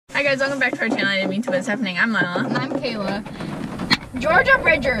Hi guys, welcome back to our channel. I didn't mean to, what's happening? I'm Lila. And I'm Kayla. Georgia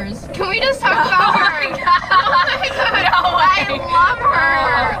Bridgers. Can we just talk about her? Oh my god. No I way. love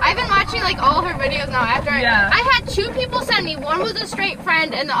her. I've been watching like all her videos now after Yeah. I had two people send me. One was a straight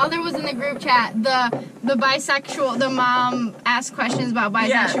friend and the other was in the group chat. The bisexual, the mom asked questions about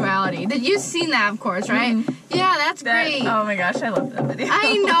bisexuality. Did you seen that, of course, right? Yeah, that's great. Oh my gosh, I love that video.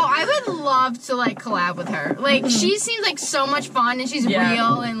 I know. I would love to like collab with her. Like she seems like so much fun and she's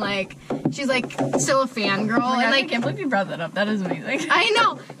real and like she's like still a fangirl. Oh my and gosh, like I can't believe you brought that up. That is amazing. I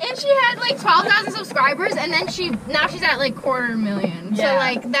know. And she had like 12,000 subscribers and then now she's at like 250,000. So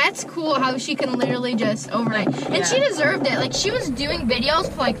like that's cool how she can literally just overnight. And she deserved it. Like she was doing videos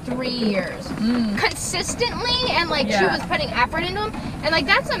for like 3 years. Consistently and like she was putting effort into them. And like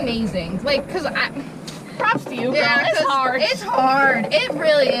that's amazing. Like cuz props to you, girl. yeah, It's hard. It's hard. It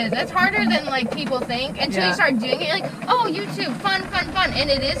really is. It's harder than like people think until you start doing it. Like, oh, YouTube, fun, and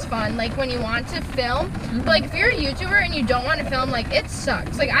it is fun. Like when you want to film, but like if you're a YouTuber and you don't want to film, like it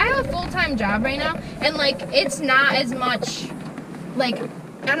sucks. Like I have a full-time job right now, and like it's not as much. Like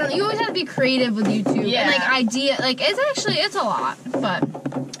I don't know. You always have to be creative with YouTube and like it's a lot, but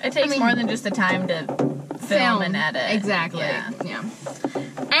it takes more than just the time to film and edit. Exactly. Yeah.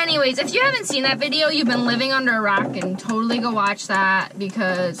 Anyways, if you haven't seen that video, you've been living under a rock, and totally go watch that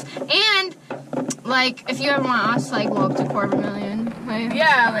because, and like, if you ever want us to like go up to 250,000, like,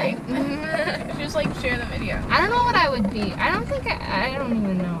 like just like share the video. I don't know what I would be. I don't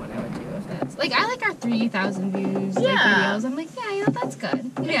even know what I would do if that's like. I like our 3,000 views like videos. I'm like, yeah, you know, that's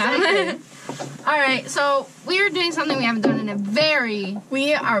good. Yeah. All right, so we are doing something we haven't done in a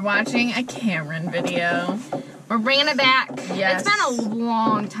We are watching a Camren video. We're bringing it back. Yes. It's been a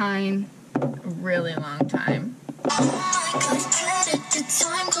long time. A really long time. I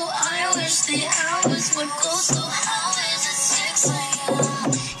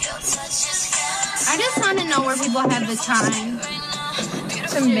just want to know where people have the time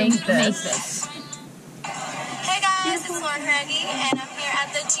to make this. Hey guys, it's Lauren Reggie, and I'm here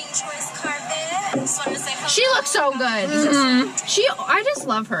at the Teen Choice carpet. Just wanted to say hello. She looks so good. I just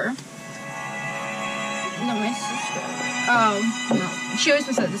love her. No, my sister. Oh, no. She always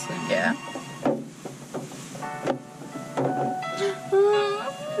puts that disclaimer. Yeah.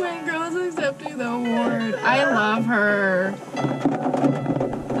 My girl's accepting the award. I love her.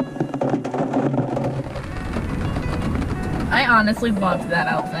 I honestly loved that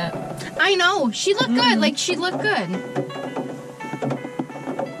outfit. I know. She looked good. Like, she looked good. And,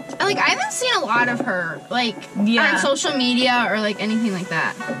 like, I haven't seen a lot of her, like, on social media or, like, anything like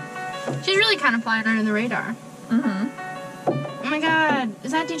that. She's really kind of flying under the radar. Oh my god.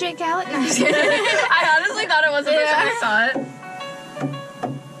 Is that DJ Khaled? No, I honestly thought it was the first time I saw it.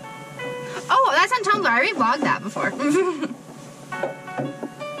 Oh, that's on Tumblr. I already vlogged that before.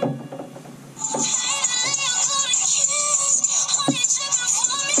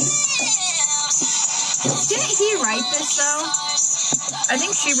 Didn't he write this, though? I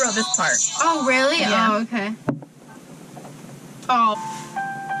think she wrote this part. Oh, really? Yeah. Oh, okay. Oh.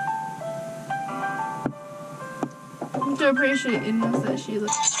 To appreciate it knows that she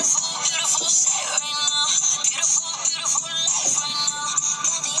looks.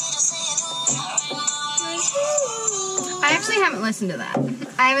 I actually haven't listened to that.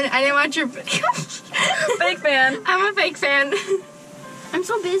 I didn't watch your video. Fake fan. I'm a fake fan. I'm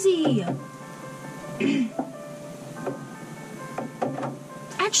so busy.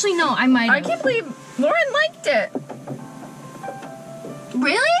 Actually, no, I might have. I can't believe Lauren liked it.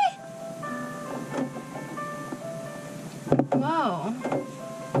 Really? Whoa.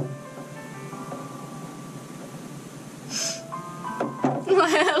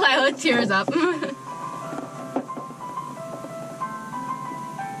 Lila tears up.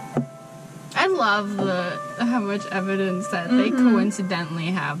 I love how much evidence that they coincidentally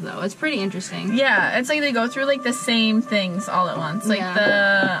have, though. It's pretty interesting. Yeah, it's like they go through like the same things all at once. Like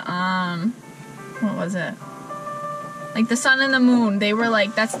what was it? Like the sun and the moon. They were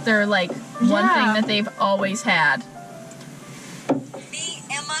like, that's their like one thing that they've always had. Me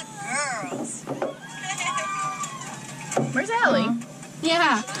and my girls. Where's Allie?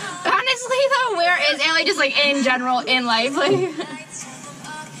 Yeah. Honestly, though, where is Allie just like in general in life? Like.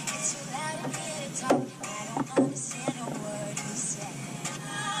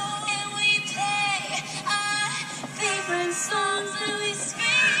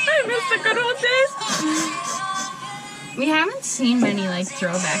 I miss the good old days. We haven't seen many like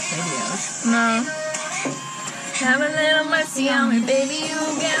throwback videos. No. Have a little mercy on me, baby,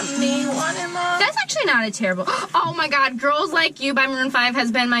 you get me wanting more. That's actually not a terrible. Oh my God, Girls Like You by Maroon 5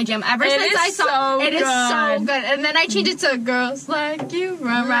 has been my jam ever since I saw it. It is so good. And then I changed it to Girls Like You,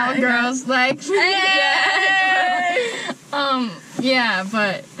 run around, girls like me. Yeah,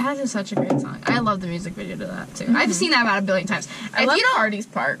 but that is such a great song. I love the music video to that too. I've seen that about a billion times. I love Cardi's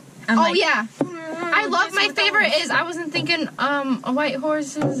part. Yeah. I love my favorite is I wasn't thinking white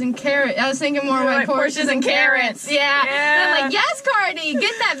horses and carrots. I was thinking more white horses and carrots. Yeah. And I'm like, yes, Cardi,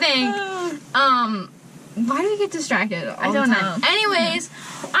 get that thing. Why do we get distracted all the time? I don't know. Anyways,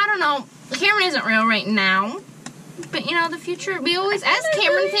 I don't know. Camren isn't real right now. But you know, the future, we always, as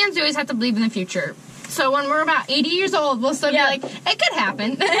Camren fans, we always have to believe in the future. So when we're about 80 years old, we'll still be like, it could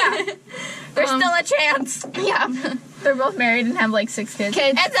happen. Yeah. There's still a chance. Yeah. They're both married and have like 6 kids.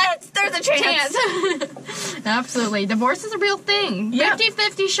 And there's a chance. Absolutely. Divorce is a real thing. Yep.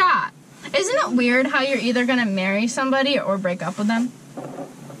 50-50 shot. Isn't it weird how you're either going to marry somebody or break up with them?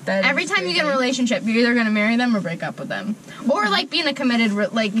 Every time you get in a relationship, you're either going to marry them or break up with them. Or like be in a committed, be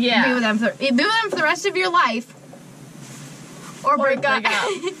with them for the rest of your life. Or break up.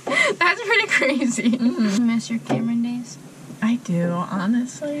 That's pretty crazy. Mm-hmm. Miss your Camren days? I do,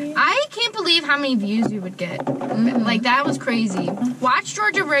 honestly. I can't believe how many views you would get. Mm-hmm. Like, that was crazy. Watch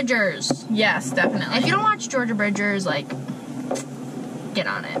Georgia Bridgers. Yes, definitely. If you don't watch Georgia Bridgers, like, get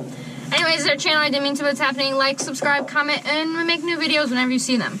on it. Anyways, our channel, I didn't mean to what's happening. Like, subscribe, comment, and we make new videos whenever you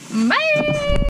see them. Bye!